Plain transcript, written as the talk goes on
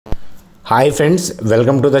Hi friends,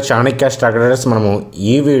 welcome to the Chanakya stock traders. మనము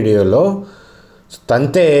ఈ వీడియోలో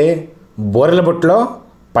తంతే బోరెల బుట్లో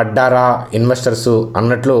పడ్డారా ఇన్వెస్టర్స్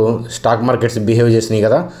అన్నట్లు స్టాక్ మార్కెట్స్ బిహేవ్ చేసినాయి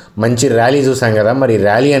కదా. మంచి ర్యాలీ చూసాం కదా. మరి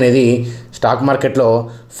ర్యాలీ అనేది స్టాక్ మార్కెట్లో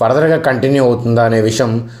ఫర్దర్గా కంటిన్యూ అవుతుందా అనే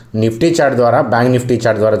విషయం నిఫ్టీ చార్ట్ ద్వారా, బ్యాంక్ నిఫ్టీ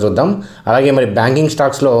చార్ట్ ద్వారా చూద్దాం. అలాగే మరి బ్యాంకింగ్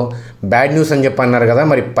స్టాక్స్లో బ్యాడ్ న్యూస్ అని చెప్పి అన్నారు కదా,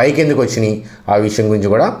 మరి పైకి ఎందుకు వచ్చినాయి ఆ విషయం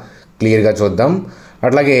గురించి కూడా క్లియర్గా చూద్దాం.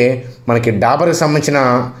 అట్లాగే మనకి డాబర్కి సంబంధించిన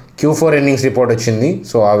Q4 ఎర్నింగ్స్ రిపోర్ట్ వచ్చింది.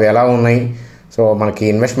 సో అవి ఎలా ఉన్నాయి, సో మనకి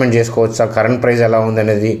ఇన్వెస్ట్మెంట్ చేసుకోవచ్చా, కరెంట్ ప్రైస్ ఎలా ఉంది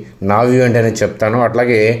అనేది నా వ్యూ అనేది చెప్తాను.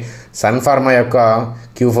 అట్లాగే సన్ఫార్మా యొక్క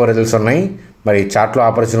Q4 రిజల్ట్స్ ఉన్నాయి. మరి చార్ట్లో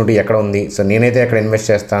ఆపర్చునిటీ ఎక్కడ ఉంది, సో నేనైతే ఎక్కడ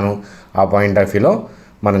ఇన్వెస్ట్ చేస్తాను ఆ పాయింట్ ఆఫ్ వ్యూలో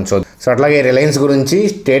మనం చూద్దాం. సో అట్లాగే రిలయన్స్ గురించి,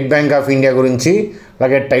 స్టేట్ బ్యాంక్ ఆఫ్ ఇండియా గురించి,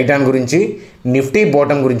 అలాగే టైటాన్ గురించి, నిఫ్టీ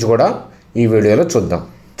బాటమ్ గురించి కూడా ఈ వీడియోలో చూద్దాం.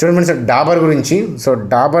 చూడండి సార్, డాబర్ గురించి. సో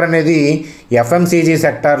డాబర్ అనేది FMCG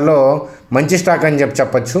సెక్టార్లో మంచి స్టాక్ అని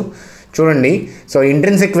చెప్పచ్చు. చూడండి, సో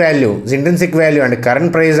ఇంట్రిన్సిక్ వాల్యూ అంటే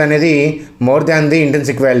కరెంట్ ప్రైస్ అనేది more than the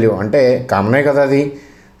intrinsic value, అంటే కామనే కదా అది.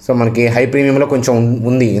 సో మనకి హై ప్రీమియంలో కొంచెం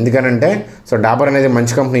ఉంది. ఎందుకనంటే సో డాబర్ అనేది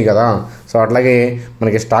మంచి కంపెనీ కదా. సో అట్లాగే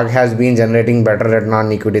మనకి stock has been generating better return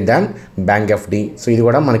on equity than bank FD. So ఇది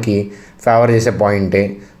కూడా మనకి ఫేవర్ చేసే పాయింటే.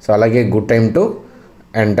 సో అలాగే గుడ్ టైం టు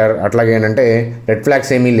ఎంటర్. అట్లాగే ఏంటంటే రెడ్ ఫ్లాగ్స్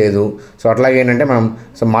ఏమీ లేదు. సో అట్లాగే ఏంటంటే మనం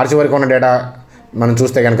మార్చి వరకు ఉన్న డేటా మనం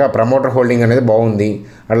చూస్తే కనుక ప్రమోటర్ హోల్డింగ్ అనేది బాగుంది.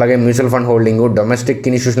 అట్లాగే mutual fund holding, domestic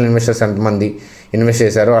institutional investors ఎంతమంది ఇన్వెస్ట్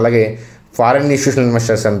చేశారు, అలాగే ఫారిన్ ఇన్స్టిట్యూషనల్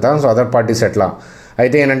ఇన్వెస్టర్స్ ఎంత, సో అదర్ పార్టీస్ ఎట్లా.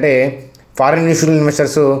 అయితే ఏంటంటే ఫారిన్ ఇన్స్టిట్యూషనల్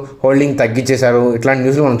ఇన్వెస్టర్స్ హోల్డింగ్ తగ్గించేశారు, ఇట్లాంటి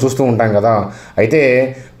న్యూస్లు మనం చూస్తూ ఉంటాం కదా. అయితే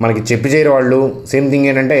మనకి చెప్పి చేయరు వాళ్ళు. సేమ్ థింగ్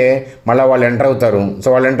ఏంటంటే మళ్ళీ వాళ్ళు ఎంటర్ అవుతారు. సో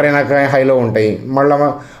వాళ్ళు ఎంటర్ అయినాక హైలో ఉంటాయి, మళ్ళీ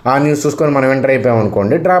ఆ న్యూస్ చూసుకొని మనం ఎంటర్ అయిపోయాం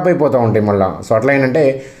అనుకోండి, డ్రాప్ అయిపోతూ ఉంటాయి మళ్ళీ. సో అట్లా ఏంటంటే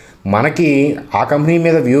మనకి ఆ కంపెనీ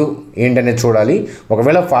మీద వ్యూ ఏంటనేది చూడాలి.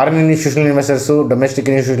 ఒకవేళ foreign institutional investors, domestic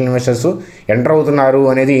institutional investors enter అవుతున్నారు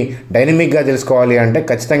అనేది డైనమిక్గా తెలుసుకోవాలి అంటే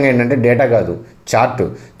ఖచ్చితంగా ఏంటంటే డేటా కాదు,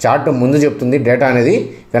 చార్ట్ ముందు చెప్తుంది, డేటా అనేది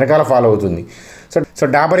వెనకాల ఫాలో అవుతుంది. సో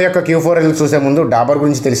డాబర్ యొక్క Q4 రిజల్ట్స్ చూసే ముందు డాబర్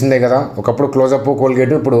గురించి తెలిసిందే కదా. ఒకప్పుడు క్లోజప్,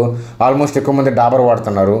 కోల్గేట్, ఇప్పుడు ఆల్మోస్ట్ ఎక్కువ మంది డాబర్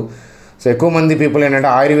వాడుతున్నారు. సో ఎక్కువ మంది పీపుల్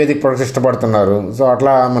ఏంటంటే ఆయుర్వేదిక్ ప్రొడక్ట్స్ ఇష్టపడుతున్నారు. సో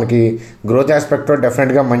అట్లా మనకి గ్రోత్ ఆస్పెక్ట్లో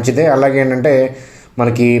డెఫినెట్గా మంచిదే. అలాగే ఏంటంటే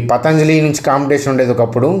మనకి పతంజలి నుంచి కాంపిటీషన్ ఉండేది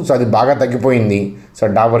ఒకప్పుడు, సో అది బాగా తగ్గిపోయింది సో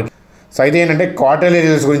డాబర్కి. సో అయితే ఏంటంటే క్వార్టర్లీ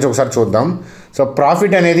రిజల్ట్స్ గురించి ఒకసారి చూద్దాం. సో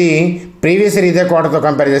ప్రాఫిట్ అనేది ప్రీవియస్ ఇయర్ ఇదే క్వార్టర్తో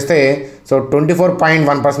కంపేర్ చేస్తే so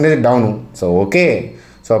 24.1% down. So okay.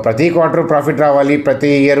 So ప్రతి క్వార్టర్ ప్రాఫిట్ రావాలి,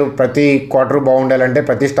 ప్రతి ఇయర్ ప్రతి క్వార్టర్ బాగుండాలంటే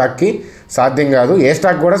ప్రతి స్టాక్కి సాధ్యం కాదు, ఏ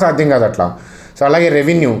స్టాక్ కూడా సాధ్యం కాదు అట్లా. సో అలాగే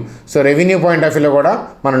రెవెన్యూ పాయింట్ ఆఫ్ వ్యూలో కూడా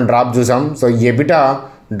మనం డ్రాప్ చూసాం. సో ఎబిటా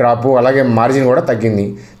డ్రాపు, అలాగే మార్జిన్ కూడా తగ్గింది.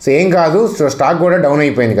 సో ఏం కాదు, సో స్టాక్ కూడా డౌన్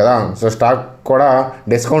అయిపోయింది కదా. సో స్టాక్ కూడా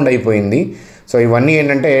డిస్కౌంట్ అయిపోయింది. సో ఇవన్నీ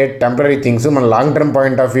ఏంటంటే టెంపరీ థింగ్స్. మన లాంగ్ టర్మ్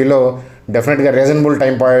పాయింట్ ఆఫ్ వ్యూలో డెఫినెట్గా రీజనబుల్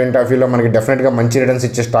టైం పాయింట్ ఆఫ్ వ్యూలో మనకి డెఫినెట్గా మంచి రిటర్న్స్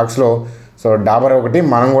ఇచ్చే స్టాక్స్లో సో డాబర్ ఒకటి.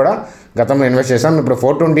 మనం కూడా గతంలో ఇన్వెస్ట్ చేసాం. ఇప్పుడు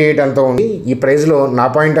 428 అంతా ఉంది ఈ ప్రైస్లో. నా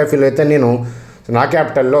పాయింట్ ఆఫ్ వ్యూలో అయితే నేను నా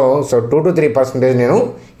క్యాపిటల్లో సో 2 to 3% నేను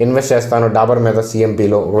ఇన్వెస్ట్ చేస్తాను డాబర్ మీద,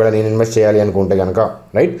 CMPలో ఒకవేళ నేను ఇన్వెస్ట్ చేయాలి అనుకుంటే కనుక,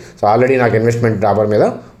 రైట్. సో ఆల్రెడీ నాకు ఇన్వెస్ట్మెంట్ డాబర్ మీద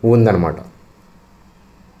ఉందన్నమాట.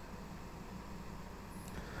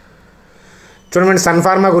 చూడండి,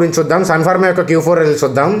 సన్ఫార్మా గురించి చూద్దాం. సన్ఫార్మా యొక్క Q4 రిజల్ట్స్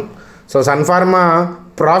చూద్దాం. సో సన్ఫార్మా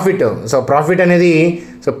ప్రాఫిట్ అనేది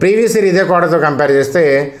సో ప్రీవియస్ ఇయర్ ఇదే క్వార్టర్తో కంపేర్ చేస్తే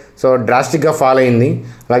సో డ్రాస్టిక్గా ఫాల్ అయింది.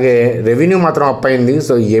 అలాగే రెవెన్యూ మాత్రం అప్ అయింది.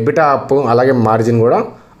 సో ఎబిటా అప్, అలాగే మార్జిన్ కూడా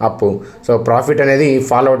అప్. సో ప్రాఫిట్ అనేది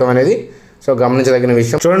ఫాల్ అవడం అనేది సో గమనించదగిన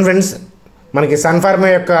విషయం. చూడండి ఫ్రెండ్స్, మనకి సన్ఫార్మా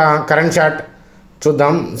యొక్క కరెంట్ చార్ట్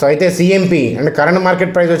చూద్దాం. సో అయితే CMP అంటే కరెంట్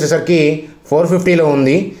మార్కెట్ ప్రైస్ వచ్చేసరికి 450లో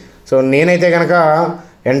ఉంది. సో నేనైతే కనుక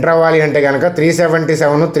ఎంటర్ అవ్వాలి అంటే కనుక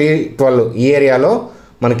 377, 312 ఈ ఏరియాలో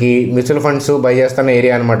మనకి మ్యూచువల్ ఫండ్స్ బై చేస్తున్న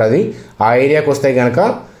ఏరియా అనమాట అది. ఆ ఏరియాకి వస్తే కనుక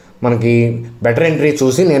మనకి బెటర్ ఎంట్రీ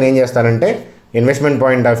చూసి నేనేం చేస్తానంటే ఇన్వెస్ట్మెంట్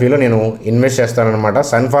పాయింట్ ఆఫ్ వ్యూలో నేను ఇన్వెస్ట్ చేస్తానన్నమాట.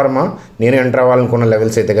 సన్ఫార్మా నేను ఎంటర్ అవ్వాలనుకున్న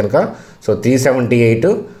లెవెల్స్ అయితే కనుక సో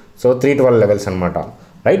 378, సో 312 లెవెల్స్ అనమాట,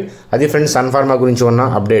 రైట్. అది ఫ్రెండ్స్ సన్ఫార్మా గురించి ఉన్న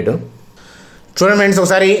అప్డేట్. చూడండి ఫ్రెండ్స్,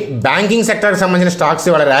 ఒకసారి బ్యాంకింగ్ సెక్టర్కి సంబంధించిన స్టాక్స్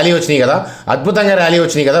వాళ్ళ ర్యాలీ వచ్చినాయి కదా, అద్భుతంగా ర్యాలీ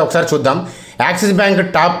వచ్చినాయి కదా. ఒకసారి చూద్దాం. యాక్సిస్ బ్యాంక్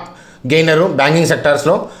టాప్ గెయినరు బ్యాంకింగ్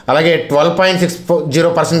సెక్టర్స్లో, అలాగే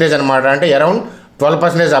 12.60% అనమాట, అంటే అరౌండ్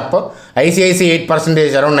 12% అప్. ICICI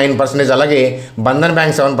 8%, around 9%. అలాగే Bandhan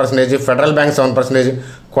bank 7%, federal bank 7%,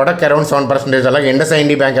 Kotak around 7%, అలాగే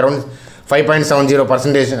IndusInd బ్యాంక్ అరౌండ్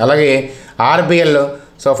 5.70%, అలాగే RBL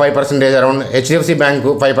so 5% around, HDFC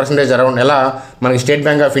bank 5% around. ఎలా మనకి స్టేట్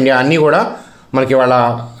బ్యాంక్ ఆఫ్ ఇండియా అన్నీ కూడా మనకి వాళ్ళ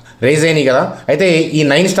రైజ్ అయినాయి కదా. అయితే ఈ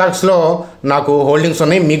 9 స్టాక్స్లో నాకు హోల్డింగ్స్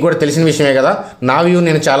ఉన్నాయి, మీకు కూడా తెలిసిన విషయమే కదా. నా వ్యూ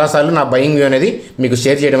నేను చాలాసార్లు నా బయింగ్ వ్యూ అనేది మీకు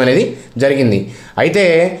షేర్ చేయడం అనేది జరిగింది. అయితే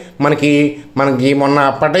మనకి మొన్న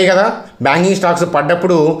పడ్డాయి కదా బ్యాంకింగ్ స్టాక్స్,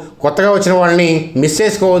 పడ్డప్పుడు కొత్తగా వచ్చిన వాళ్ళని మిస్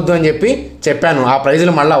చేసుకోవద్దు అని చెప్పాను. ఆ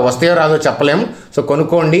ప్రైజులు మళ్ళీ వస్తాయో రాదో చెప్పలేము, సో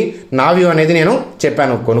కొనుక్కోండి నా వ్యూ అనేది నేను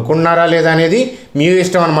చెప్పాను. కొనుక్కున్నారా లేదా అనేది మీ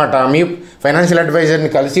ఇష్టం అనమాట. మీ ఫైనాన్షియల్ అడ్వైజర్ని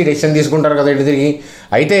కలిసి డెసిషన్ తీసుకుంటారు కదా ఇటు తిరిగి.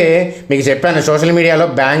 అయితే మీకు చెప్పాను సోషల్ మీడియాలో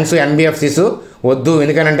బ్యాంక్స్ ఎన్బిఎఫ్సిస్ వద్దు,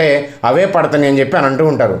 ఎందుకనంటే అవే పడతాయి అని చెప్పి అంటూ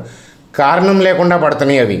ఉంటారు. కారణం లేకుండా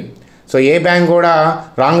పడుతున్నాయి అవి. సో ఏ బ్యాంక్ కూడా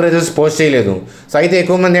రాంగ్ రిజల్ట్స్ పోస్ట్ చేయలేదు. సో అయితే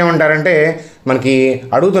ఎక్కువ మంది ఏమంటారంటే మనకి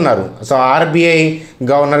అడుగుతున్నారు, సో ఆర్బీఐ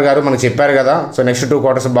గవర్నర్ గారు మనకు చెప్పారు కదా, సో నెక్స్ట్ 2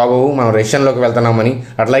 quarters బాగోవు, మనం రెషన్లోకి వెళ్తున్నామని.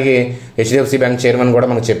 అట్లాగే హెచ్డిఎఫ్సి బ్యాంక్ చైర్మన్ కూడా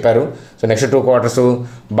మనకు చెప్పారు, సో నెక్స్ట్ 2 quarters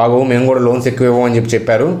బాగోవు, మేము కూడా లోన్స్ ఎక్కువ ఇవ్వము అని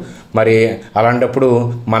చెప్పారు. మరి అలాంటప్పుడు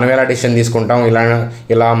మనం ఎలా డెసిషన్ తీసుకుంటాం,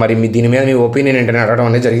 ఇలా మరి దీని మీద మీ ఒపీనియన్ ఏంటని అడగడం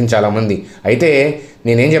అనేది జరిగింది చాలామంది. అయితే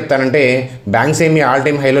నేనేం చెప్తానంటే బ్యాంక్స్ ఏమి ఆల్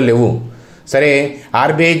టైమ్ హైలో లేవు. సరే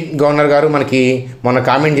ఆర్బీఐ గవర్నర్ గారు మనకి మొన్న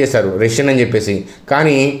కామెంట్ చేశారు రెషన్ అని చెప్పేసి,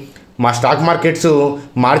 కానీ మా స్టాక్ మార్కెట్స్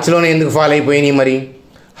మార్చిలోనే ఎందుకు ఫాల్ అయిపోయినాయి? మరి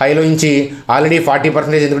హైలో నుంచి ఆల్రెడీ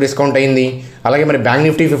 40% ఎందుకు డిస్కౌంట్ అయింది? అలాగే మరి బ్యాంక్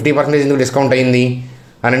నిఫ్టీ 50% ఎందుకు డిస్కౌంట్ అయింది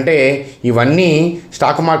అని అంటే ఇవన్నీ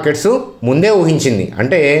స్టాక్ మార్కెట్స్ ముందే ఊహించింది.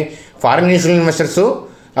 అంటే ఫారిన్ ఇన్స్టిట్యూషనల్ ఇన్వెస్టర్స్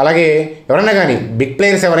అలాగే ఎవరైనా కానీ బిగ్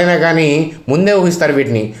ప్లేయర్స్ ఎవరైనా కానీ ముందే ఊహిస్తారు,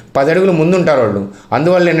 వీటిని 10 అడుగులు ముందుంటారు వాళ్ళు.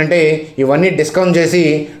 అందువల్ల ఏంటంటే ఇవన్నీ డిస్కౌంట్ చేసి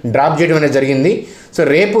డ్రాప్ చేయడం అనేది జరిగింది. సో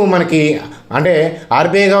రేపు మనకి అంటే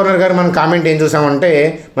ఆర్బీఐ గవర్నర్ గారు మనం కామెంట్ ఏం చూసామంటే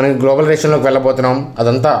మనకి గ్లోబల్ రేషన్లోకి వెళ్ళబోతున్నాం,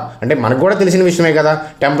 అదంతా అంటే మనకు కూడా తెలిసిన విషయమే కదా,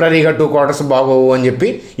 టెంపరీగా 2 quarters బాగోవు అని చెప్పి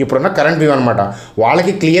ఇప్పుడున్న కరెంట్ వ్యూ అనమాట.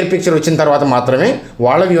 వాళ్ళకి క్లియర్ పిక్చర్ వచ్చిన తర్వాత మాత్రమే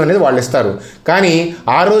వాళ్ళ వ్యూ అనేది వాళ్ళు ఇస్తారు. కానీ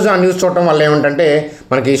ఆ రోజు ఆ న్యూస్ చూడటం వల్ల ఏమిటంటే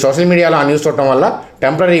మనకి సోషల్ మీడియాలో ఆ న్యూస్ చూడటం వల్ల,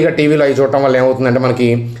 టెంపరీగా టీవీలో అవి చూడటం వల్ల ఏమవుతుందంటే మనకి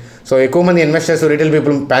సో ఎక్కువ మంది ఇన్వెస్టర్స్ రీటైల్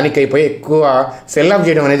పీపుల్ ప్యానిక్ అయిపోయి ఎక్కువ సెల్ ఆఫ్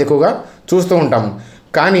చేయడం అనేది ఎక్కువగా చూస్తూ ఉంటాం.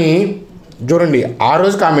 కానీ చూడండి ఆ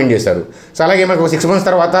రోజు కామెంట్ చేశారు. సో అలాగే మనకు 6 months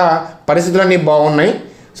తర్వాత పరిస్థితులన్నీ బాగున్నాయి,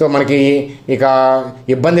 సో మనకి ఇక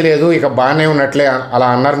ఇబ్బంది లేదు, ఇక బాగానే ఉన్నట్లే అలా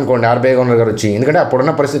అన్నారనుకోండి ఆర్బీఐ గవర్నర్ గారు వచ్చి. ఎందుకంటే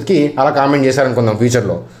అప్పుడున్న పరిస్థితికి అలా కామెంట్ చేశారనుకుందాం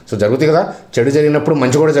ఫ్యూచర్లో. సో జరుగుతుంది కదా, చెడు జరిగినప్పుడు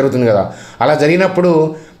మంచి కూడా జరుగుతుంది కదా. అలా జరిగినప్పుడు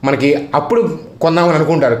మనకి అప్పుడు కొందామని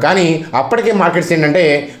అనుకుంటారు, కానీ అప్పటికే మార్కెట్స్ ఏంటంటే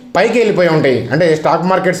పైకి వెళ్ళిపోయి ఉంటాయి. అంటే స్టాక్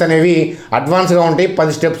మార్కెట్స్ అనేవి అడ్వాన్స్గా ఉంటాయి,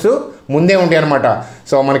 10 steps ముందే ఉంటాయి అనమాట.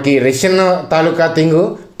 సో మనకి రష్యన్ తాలూకా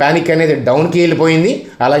ప్యానిక్ అనేది డౌన్కి వెళ్ళిపోయింది,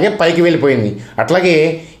 అలాగే పైకి వెళ్ళిపోయింది. అట్లాగే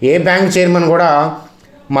ఏ బ్యాంక్ చైర్మన్ కూడా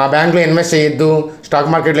మా బ్యాంక్లో ఇన్వెస్ట్ చేయొద్దు, స్టాక్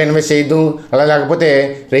మార్కెట్లో ఇన్వెస్ట్ చేయొద్దు, అలా లేకపోతే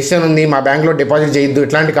రెసిషన్ ఉంది మా బ్యాంక్లో డిపాజిట్ చేయొద్దు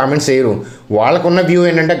ఇట్లాంటి కామెంట్స్ చేయరు. వాళ్ళకున్న వ్యూ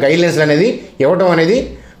ఏంటంటే గైడ్లైన్స్ అనేది ఇవ్వడం అనేది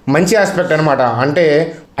మంచి ఆస్పెక్ట్ అనమాట. అంటే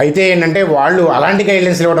అయితే ఏంటంటే వాళ్ళు అలాంటి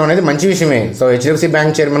గైడ్లైన్స్ ఇవ్వడం అనేది మంచి విషయమే. సో హెచ్డిఎఫ్సి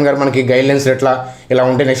బ్యాంక్ చైర్మన్ గారు మనకి గైడ్లైన్స్ ఇలా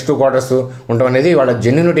ఉంటే నెక్స్ట్ 2 quarters ఉండడం అనేది వాళ్ళ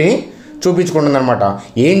జెన్యూనిటీని చూపించుకుంటుంది అనమాట.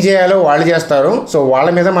 ఏం చేయాలో వాళ్ళు చేస్తారు, సో వాళ్ళ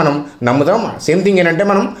మీద మనం నమ్ముతాం. సేమ్ థింగ్ ఏంటంటే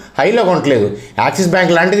మనం హైలో కొనట్లేదు. యాక్సిస్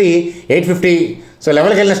బ్యాంక్ లాంటిది 850 సో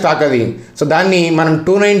లెవెల్కి వెళ్ళిన స్టాక్ అది. సో దాన్ని మనం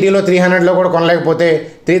 290లో 300లో కూడా కొనలేకపోతే,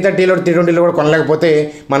 330లో 320లో కూడా కొనలేకపోతే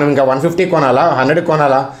మనం ఇంకా 150 కొనాలా, 100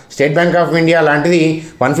 కొనాలా? స్టేట్ బ్యాంక్ ఆఫ్ ఇండియా లాంటిది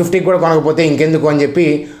 150 కూడా కొనకపోతే ఇంకెందుకు అని చెప్పి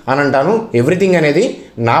అని అంటాను. ఎవ్రీథింగ్ అనేది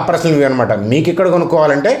నా పర్సనల్ వ్యూ అనమాట. మీకు ఇక్కడ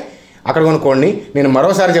కొనుక్కోవాలంటే అక్కడ కొనుక్కోండి. నేను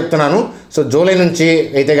మరోసారి చెప్తున్నాను, సో జూలై నుంచి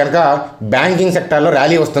అయితే కనుక బ్యాంకింగ్ సెక్టార్లో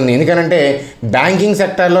ర్యాలీ వస్తుంది. ఎందుకనంటే బ్యాంకింగ్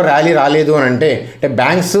సెక్టార్లో ర్యాలీ రాలేదు అని అంటే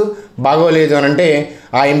బ్యాంక్స్ బాగోలేదు అని అంటే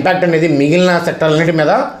ఆ ఇంపాక్ట్ అనేది మిగిలిన సెక్టార్లన్నిటి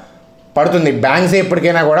మీద పడుతుంది. బ్యాంక్స్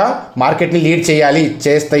ఎప్పటికైనా కూడా మార్కెట్ని లీడ్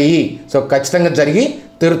చేస్తాయి. సో ఖచ్చితంగా జరిగి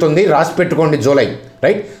తీరుతుంది. రాసి పెట్టుకోండి జూలై,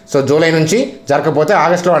 రైట్. సో జూలై నుంచి జరగకపోతే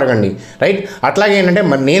ఆగస్టులో అడగండి, రైట్. అట్లాగే ఏంటంటే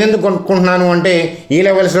మరి నేను ఎందుకు కొనుక్కుంటున్నాను అంటే ఈ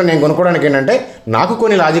లెవెల్స్లో నేను కొనుక్కోవడానికి ఏంటంటే నాకు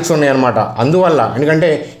కొన్ని లాజిక్స్ ఉన్నాయి అనమాట. అందువల్ల ఎందుకంటే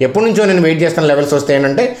ఎప్పటి నుంచో నేను వెయిట్ చేస్తాను లెవెల్స్ వస్తే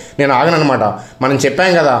ఏంటంటే నేను ఆగనమాట. మనం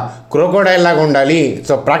చెప్పాం కదా క్రోకోడైల్ లాగా ఉండాలి,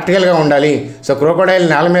 సో ప్రాక్టికల్గా ఉండాలి. సో క్రోకోడైల్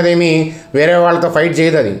నేల మీద ఏమి వేరే వాళ్ళతో ఫైట్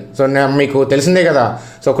చేయదు అది. సో మీకు తెలిసిందే కదా.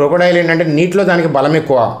 సో క్రోకోడైల్ ఏంటంటే నీటిలో దానికి బలం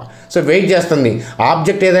ఎక్కువ, సో వెయిట్ చేస్తుంది.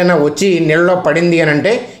 ఆబ్జెక్ట్ ఏదైనా వచ్చి నీళ్ళలో పడింది అని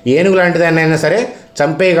అంటే ఏనుగు లాంటిదైనా సరే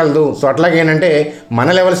చంపేయగలదు. సో అట్లాగే ఏంటంటే మన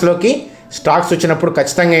లెవెల్స్లోకి స్టాక్స్ వచ్చినప్పుడు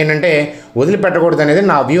ఖచ్చితంగా ఏంటంటే వదిలిపెట్టకూడదు అనేది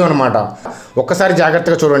నా వ్యూ అనమాట. ఒక్కసారి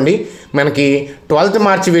జాగ్రత్తగా చూడండి. మనకి 12th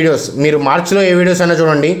March వీడియోస్, మీరు మార్చిలో ఏ వీడియోస్ అయినా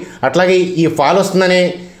చూడండి. అట్లాగే ఈ ఫాల్ వస్తుందనే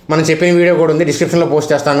మనం చెప్పిన వీడియో కూడా ఉంది, డిస్క్రిప్షన్లో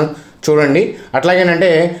పోస్ట్ చేస్తాను చూడండి.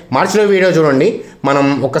 అట్లాగేనంటే మార్చిలో వీడియో చూడండి. మనం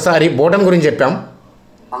ఒక్కసారి బోటం గురించి చెప్పాం,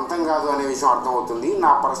 అంతం కాదు అనే విషయం అర్థమవుతుంది.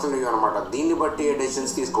 నా పర్సనల్ వ్యూ అనమాట. దీన్ని బట్టి ఏ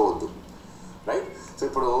డెసిషన్స్ తీసుకోవద్దు, రైట్. సో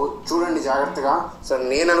ఇప్పుడు చూడండి జాగ్రత్తగా. సో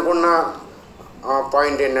నేను అనుకున్న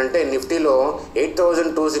పాయింట్ ఏంటంటే నిఫ్టీలో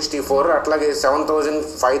 8264 అట్లాగే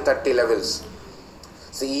 7530 లెవెల్స్.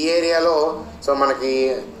 సో ఈ ఏరియాలో సో మనకి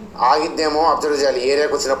ఆగిద్దేమో అబ్జర్వ్ చేయాలి.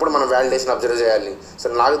 ఏరియాకి వచ్చినప్పుడు మనం వాలిడేషన్ అబ్జర్వ్ చేయాలి. సో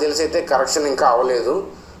నాకు తెలిసి అయితే కరెక్షన్ ఇంకా అవ్వలేదు.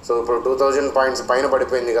 సో ఇప్పుడు 2000 పాయింట్స్ పైన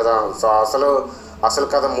పడిపోయింది కదా. సో అసలు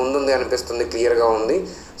కథ ముందుంది అనిపిస్తుంది, క్లియర్గా ఉంది.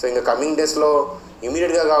 సో ఇంకా కమింగ్ డేస్లో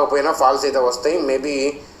ఇమీడియట్గా కాకపోయినా ఫాల్స్ అయితే వస్తాయి. మేబీ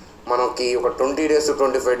మనకి ఒక 20 days to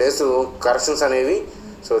 25 days కరెక్షన్స్ అనేవి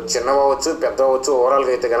సో చిన్నవచ్చు పెద్దవచ్చు.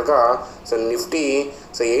 ఓవరాల్గా అయితే కనుక సో నిఫ్టీ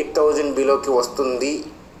సో 8000 బిలోకి వస్తుంది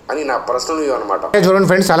అని నా పర్సనల్ వ్యూ అనమాట. చూడండి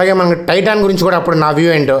ఫ్రెండ్స్, అలాగే మనకి టైటాన్ గురించి కూడా అప్పుడు నా వ్యూ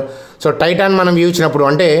ఏంటో. సో టైటాన్ మనం వ్యూ ఇచ్చినప్పుడు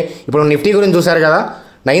అంటే ఇప్పుడు నిఫ్టీ గురించి చూసారు కదా,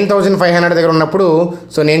 9500 దగ్గర ఉన్నప్పుడు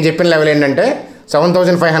సో నేను చెప్పిన లెవెల్ ఏంటంటే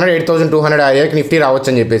 7500 8200 ఆ ఏరియాకి నిఫ్టీ రావచ్చు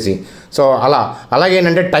అని చెప్పేసి. సో అలాగే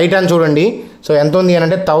ఏంటంటే టైటాన్ చూడండి, సో ఎంత ఉంది అని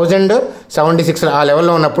అంటే 1076 ఆ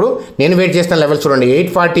లెవెల్లో ఉన్నప్పుడు నేను వెయిట్ చేసిన లెవెల్ చూడండి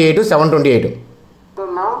 848 728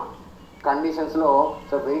 ఉన్న కండిషన్స్లో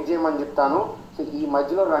సో వెయిట్ చేయమని చెప్తాను. సో ఈ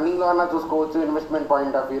మధ్యలో రన్నింగ్లో అన్నా చూసుకోవచ్చు ఇన్వెస్ట్మెంట్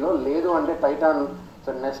పాయింట్ ఆఫ్ వ్యూలో. లేదు అంటే టైటాన్ సో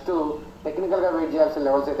నెక్స్ట్ టెక్నికల్గా వెయిట్ చేయాల్సిన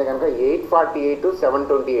లెవెల్స్ అయితే కనుక 848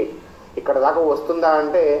 728 ఇక్కడ దాకా వస్తుందా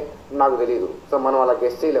అంటే నాకు తెలియదు. సో మనం అలా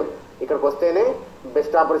గెస్ చేయలేం. ఇక్కడికి వస్తేనే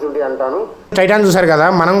బెస్ట్ ఆపర్చునిటీ అంటాను. టైటాన్ చూసారు కదా,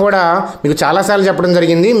 మనం కూడా మీకు చాలాసార్లు చెప్పడం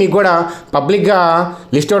జరిగింది, మీకు కూడా పబ్లిక్గా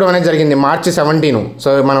లిస్ట్ అవ్వడం అనేది జరిగింది March 17. సో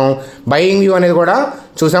మనం బయింగ్ వ్యూ అనేది కూడా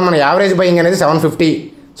చూసాం. మన యావరేజ్ బయింగ్ అనేది 750.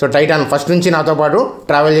 సో టైటాన్ ఫస్ట్ నుంచి నాతో పాటు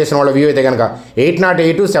ట్రావెల్ చేసిన వాళ్ళ వ్యూ అయితే కనుక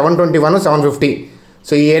 808 721 750.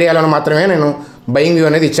 సో ఈ ఏరియాలో మాత్రమే నేను బయింగ్ వ్యూ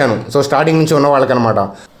అనేది ఇచ్చాను. సో స్టార్టింగ్ నుంచి ఉన్న వాళ్ళకనమాట.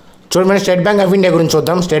 చూడండి, స్టేట్ బ్యాంక్ ఆఫ్ ఇండియా గురించి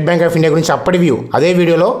చూద్దాం. స్టేట్ బ్యాంక్ ఆఫ్ ఇండియా గురించి అప్పటి వ్యూ, అదే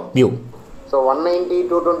వీడియోలో వ్యూ. సో 190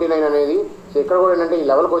 229 అనేది సో ఇక్కడ కూడా ఏంటంటే ఈ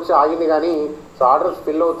లెవెల్కి వచ్చి ఆగింది, కానీ సో ఆర్డర్స్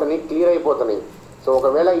ఫిల్ అవుతున్నాయి, క్లియర్ అయిపోతున్నాయి. సో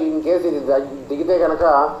ఒకవేళ ఇన్ కేసు ఇది దిగితే కనుక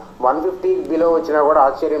 150 బిలో వచ్చినా కూడా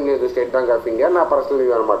ఆశ్చర్యం లేదు స్టేట్ బ్యాంక్ ఆఫ్ ఇండియా. నా పర్సనల్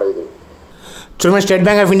వ్యూ అనమాట ఇది. చూడండి, స్టేట్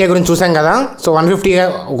బ్యాంక్ ఆఫ్ ఇండియా గురించి చూసాం కదా. సో 150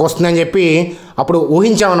 వస్తుందని చెప్పి అప్పుడు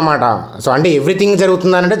ఊహించామన్నమాట. సో అంటే ఎవ్రీథింగ్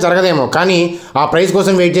జరుగుతుందనంటే జరగదేమో, కానీ ఆ ప్రైస్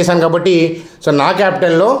కోసం వెయిట్ చేశాను కాబట్టి సో నా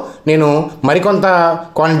క్యాపిటల్లో నేను మరికొంత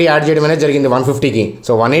క్వాంటిటీ యాడ్ చేయడం అనేది జరిగింది 150కి.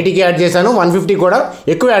 సో 180కి యాడ్ చేశాను, 150 కూడా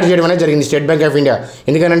ఎక్కువ యాడ్ చేయడం అనేది జరిగింది స్టేట్ బ్యాంక్ ఆఫ్ ఇండియా.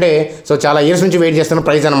 ఎందుకంటే సో చాలా ఇయర్స్ నుంచి వెయిట్ చేస్తున్న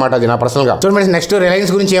ప్రైస్ అనమాట అది నా పర్సనల్గా. చూడండి, నెక్స్ట్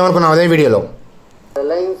రిలయన్స్ గురించి ఏమనుకున్నాం అదే వీడియోలో.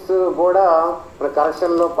 రిలయన్స్ కూడా మన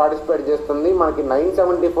కరెక్షన్లో పార్టిసిపేట్ చేస్తుంది. మనకి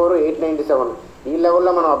 974 897 ఈ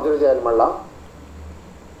లెవెల్లో మనం అబ్జర్వ్ చేయాలి మళ్ళీ.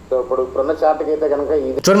 సో ఇప్పుడున్న చార్ట్కి అయితే కనుక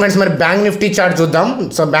ఇది చూడండి ఫ్రెండ్స్. మరి బ్యాంక్ నిఫ్టీ చార్ట్ చూద్దాం.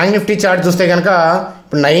 సో బ్యాంక్ నిఫ్టీ చార్ట్ చూస్తే కనుక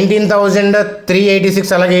ఇప్పుడు 19,386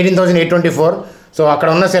 అలాగే 18,824. సో అక్కడ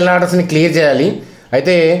ఉన్న సెల్ ఆర్డర్స్ని క్లియర్ చేయాలి.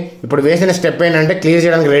 అయితే ఇప్పుడు వేసిన స్టెప్ ఏంటంటే క్లియర్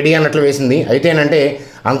చేయడానికి రెడీ అన్నట్లు వేసింది. అయితే ఏంటంటే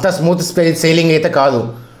అంత స్మూత్ సేలింగ్ అయితే కాదు,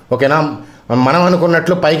 ఓకేనా. మనం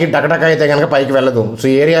అనుకున్నట్లు పైకి డకడక అయితే కనుక పైకి వెళ్ళదు. సో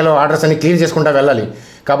ఏరియాలో ఆర్డర్స్ అన్ని క్లియర్ చేసుకుంటూ వెళ్ళాలి.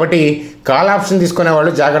 కాబట్టి కాల్ ఆప్షన్ తీసుకునే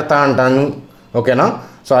వాళ్ళు జాగ్రత్త అంటాను, ఓకేనా.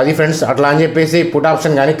 సో అది ఫ్రెండ్స్, అట్లా అని చెప్పేసి పుట్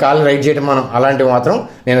ఆప్షన్ కానీ కాల్ రైట్ చేయడం మనం అలాంటివి మాత్రం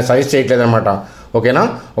నేను సజెస్ట్ చేయట్లేదు అనమాట, ఓకేనా.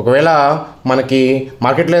 ఒకవేళ మనకి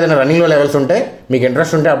మార్కెట్లో ఏదైనా రన్నింగ్లో లెవెల్స్ ఉంటే మీకు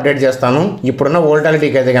ఇంట్రెస్ట్ ఉంటే అప్డేట్ చేస్తాను. ఇప్పుడున్న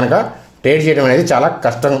వోల్టాలిటీకి అయితే కనుక ట్రేడ్ చేయడం అనేది చాలా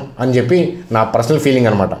కష్టం అని చెప్పి నా పర్సనల్ ఫీలింగ్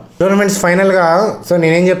అనమాట. టోర్నమెంట్స్ ఫైనల్గా సో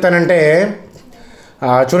నేనేం చెప్తానంటే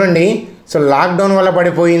చూడండి, సో లాక్డౌన్ వల్ల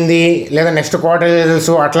పడిపోయింది లేదా నెక్స్ట్ క్వార్టర్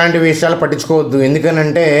రిజల్ట్స్ అట్లాంటి విషయాలు పట్టించుకోవద్దు.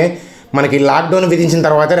 ఎందుకనంటే మనకి లాక్డౌన్ విధించిన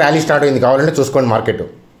తర్వాత ర్యాలీ స్టార్ట్ అయింది, కావాలంటే చూసుకోండి మార్కెట్,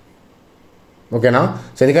 ఓకేనా.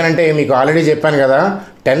 సో ఎందుకనంటే మీకు ఆల్రెడీ చెప్పాను కదా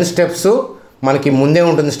 10 steps మనకి ముందే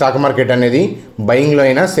ఉంటుంది స్టాక్ మార్కెట్ అనేది. బయింగ్లో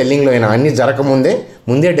అయినా సెల్లింగ్లో అయినా అన్నీ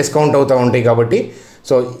ముందే డిస్కౌంట్ అవుతూ ఉంటాయి. కాబట్టి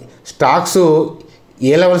సో స్టాక్స్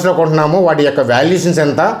ఏ లెవెల్స్లో కొంటున్నామో వాటి యొక్క వాల్యుయేషన్స్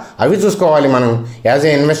ఎంత అవి చూసుకోవాలి మనం యాజ్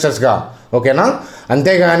ఏ ఇన్వెస్టర్స్గా, ఓకేనా.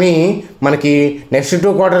 అంతేగాని మనకి నెక్స్ట్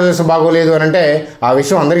 2 quarters బాగోలేదు అని అంటే ఆ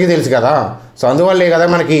విషయం అందరికీ తెలుసు కదా. సో అందువల్లే కదా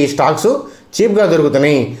మనకి స్టాక్స్ చీప్గా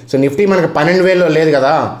దొరుకుతున్నాయి. సో నిఫ్టీ మనకి 12,000లో లేదు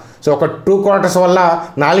కదా. సో ఒక 2 quarters వల్ల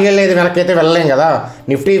 4 ఏళ్ళు అయితే వెనకైతే వెళ్ళలేం కదా.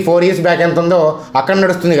 నిఫ్టీ 4 years బ్యాక్ ఎంత ఉందో అక్కడ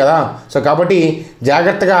నడుస్తుంది కదా. సో కాబట్టి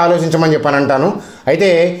జాగ్రత్తగా ఆలోచించమని చెప్పానంటాను. అయితే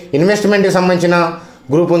ఇన్వెస్ట్మెంట్కి సంబంధించిన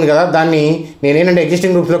గ్రూప్ ఉంది కదా, దాన్ని నేనేంటంటే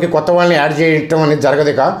ఎగ్జిస్టింగ్ గ్రూప్స్లోకి కొత్త వాళ్ళని యాడ్ చేయడం అనేది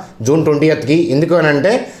జరగదు ఇక June 20th. ఎందుకు అని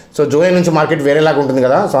అంటే సో జూలై నుంచి మార్కెట్ వేరేలాగా ఉంటుంది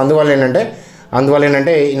కదా. సో అందువల్ల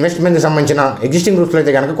ఏంటంటే ఇన్వెస్ట్మెంట్కి సంబంధించిన ఎగ్జిస్టింగ్ గ్రూప్స్లో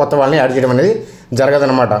అయితే కనుక కొత్త వాళ్ళని యాడ్ చేయడం అనేది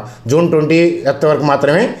జరగదనమాట. June 20th వరకు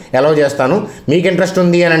మాత్రమే అలౌ చేస్తాను. మీకు ఇంట్రెస్ట్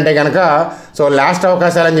ఉంది అని అంటే కనుక సో లాస్ట్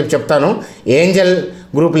అవకాశాలు అని చెప్తాను. ఏంజల్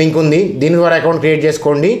గ్రూప్ లింక్ ఉంది, దీని ద్వారా అకౌంట్ క్రియేట్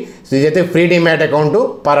చేసుకోండి. ఇదైతే free demat account,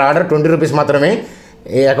 per order 20 rupees మాత్రమే.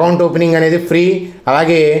 ఈ అకౌంట్ ఓపెనింగ్ అనేది ఫ్రీ,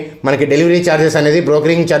 అలాగే మనకి డెలివరీ ఛార్జెస్ అనేది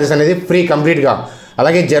బ్రోకరింగ్ ఛార్జెస్ అనేది ఫ్రీ కంప్లీట్గా.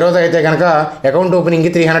 అలాగే జెరోదా అయితే కనుక అకౌంట్ ఓపెనింగ్కి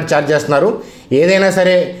 300 ఛార్జ్ చేస్తున్నారు. ఏదైనా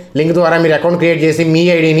సరే లింక్ ద్వారా మీరు అకౌంట్ క్రియేట్ చేసి మీ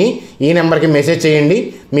ఐడిని ఈ నెంబర్కి మెసేజ్ చేయండి,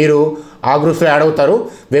 మీరు ఆ గ్రూప్స్లో యాడ్ అవుతారు.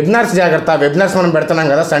 వెబినార్స్ జాగ్రత్త, వెబినార్స్ మనం పెడుతున్నాం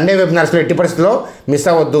కదా, సండే వెబినార్స్లో ఎట్టి పరిస్థితుల్లో మిస్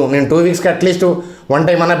అవ్వద్దు. నేను 2 weeksకి అట్లీస్ట్ 1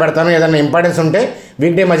 time అన్నా పెడతాను. ఏదైనా ఇంపార్టెన్స్ ఉంటే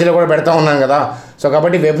వీక్ డే మధ్యలో కూడా పెడతా ఉన్నాను కదా. సో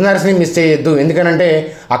కాబట్టి వెబినార్స్ని మిస్ చేయొద్దు. ఎందుకనంటే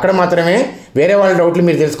అక్కడ మాత్రమే వేరే వాళ్ళ డౌట్లు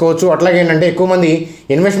మీరు తెలుసుకోవచ్చు. అట్లాగే ఏంటంటే ఎక్కువ మంది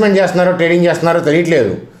ఇన్వెస్ట్మెంట్ చేస్తున్నారో ట్రేడింగ్ చేస్తున్నారో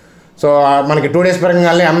తెలియట్లేదు. సో మనకి 2 డేస్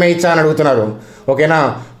పరంగానే అమ్మేయచ్చా అని అడుగుతున్నారు. ఓకేనా,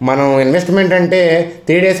 మనం ఇన్వెస్ట్మెంట్ అంటే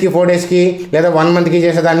 3 డేస్కి 4 డేస్కి లేదా 1 మంత్కి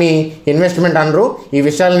చేసేదాన్ని ఇన్వెస్ట్మెంట్ అనరు. ఈ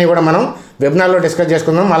విషయాలని కూడా మనం వెబినార్లో డిస్కస్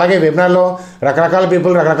చేసుకుందాం. అలాగే వెబినార్లో రకరకాల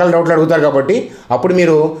పీపుల్ రకరకాల డౌట్లు అడుగుతారు కాబట్టి అప్పుడు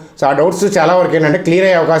మీరు ఆ డౌట్స్ చాలా వరకు ఏంటంటే క్లియర్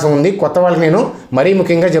అయ్యే అవకాశం ఉంది. కొత్త వాళ్ళకి నేను మరీ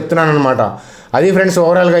ముఖ్యంగా చెప్తున్నాను అనమాట. అది ఫ్రెండ్స్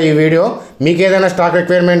ఓవరాల్గా ఈ వీడియో. మీకు ఏదైనా స్టాక్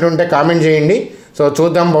రిక్వైర్మెంట్ ఉంటే కామెంట్ చేయండి. సో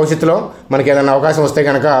చూద్దాం భవిష్యత్తులో మనకి ఏదైనా అవకాశం వస్తే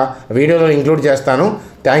కనుక వీడియోలో ఇంక్లూడ్ చేస్తాను.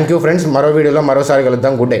 Thank you friends. మరో వీడియోలో మరోసారి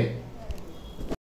కలుద్దాం. Good day.